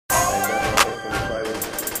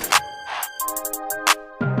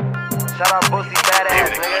Shout out Boosie,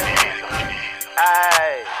 badass, nigga.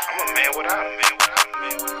 Ayy. I'm a man without a man.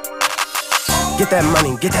 Get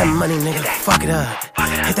that money, nigga, fuck it up.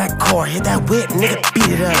 Hit that core, hit that whip, nigga, beat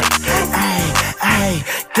it up. Ayy, ayy,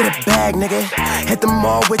 get a bag, nigga. Hit the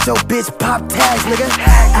mall with your bitch, pop tags, nigga.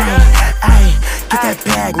 Ayy, ayy, get that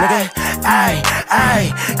bag, nigga. Ayy,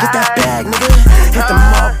 ayy, get that bag, nigga. Hit the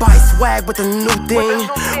mall, buy swag with the new thing.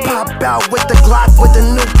 Pop out with the Glock with the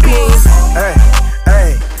new beam. Hey,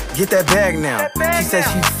 hey, get that bag now. She said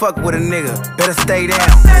she fuck with a nigga, better stay down.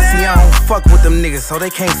 See, I don't fuck with them niggas, so they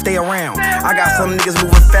can't stay around. I got some niggas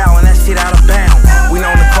moving foul and that shit out of bounds. We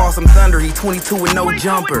known to call some thunder, he 22 with no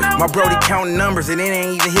jumper. My brody counting numbers and it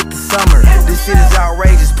ain't even hit the summer. This shit is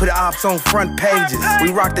outrageous, put ops on front pages.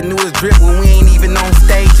 We rock the newest drip when we ain't even on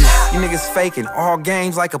stages. You niggas faking, all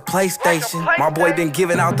games like a PlayStation. My boy been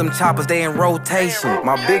giving out them choppers, they in rotation.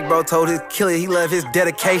 My big bro told his killer he love his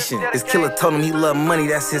dedication. His killer told him he love money,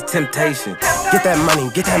 that's his temptation. Get that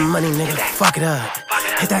money, nigga, fuck it up.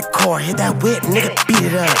 Hit that core, hit that whip, nigga, beat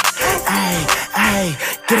it up. Ayy,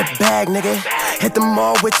 ayy, get a bag, nigga. Hit the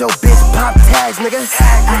mall with your bitch, pop tags, nigga.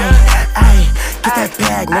 Ayy, ayy, get that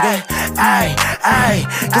bag, nigga. Ayy, ayy,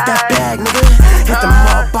 get that bag, nigga. Hit the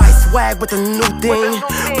mall, buy swag with the new thing.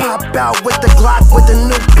 Pop out with the Glock with the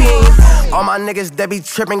new beam. All my niggas that be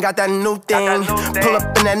trippin' got that new thing. Pull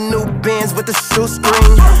up in that new Benz with the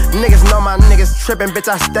shoestring. Niggas know my niggas trippin', bitch,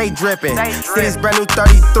 I stay drippin'. See these brand new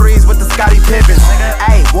 33s with the Scottie Pippins.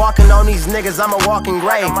 Ayy, walking on these niggas, I'm a walking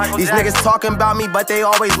grave. These niggas talking about me, but they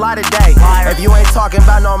always lie today. If you ain't talking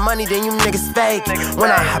about no money, then you niggas fake.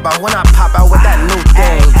 When I pop out with that new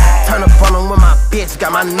thing. Turn up on them with my bitch,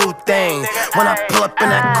 got my new thing. When I pull up in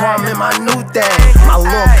that car, I'm in my new thing. My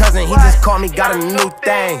little cousin, he just called me, got a new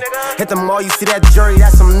thing. Hit the mall, you see that jury,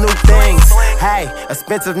 that's some new things. Hey,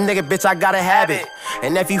 expensive nigga, bitch, I gotta have it.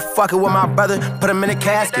 And if you fuckin' with my brother, put him in a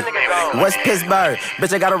casket. West Pittsburg,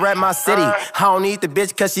 bitch, I gotta rep my city. I don't need the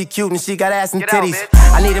bitch cause she cute and she got ass and titties.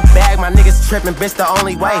 I need a bag, my niggas trippin', bitch, the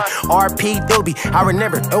only way. RP Doobie, I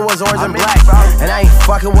remember, it was orange and black. And I ain't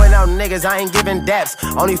fuckin' with no niggas, I ain't giving daps.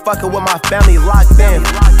 Only fuckin' with my family locked in.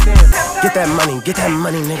 Get that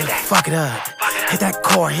money, nigga, fuck it up. Hit that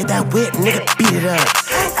core, hit that whip, nigga, beat it up.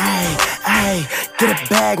 Ayy, ayy, get a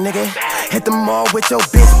bag, nigga. Hit the mall with your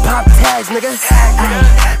bitch, pop tags, nigga. Ayy,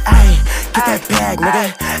 ayy, get that bag,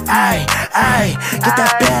 nigga. Ayy, ayy, get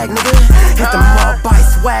that bag, nigga. Hit the mall, buy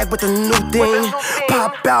swag with the new thing.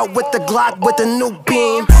 Pop out with the Glock with the new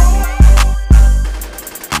beam.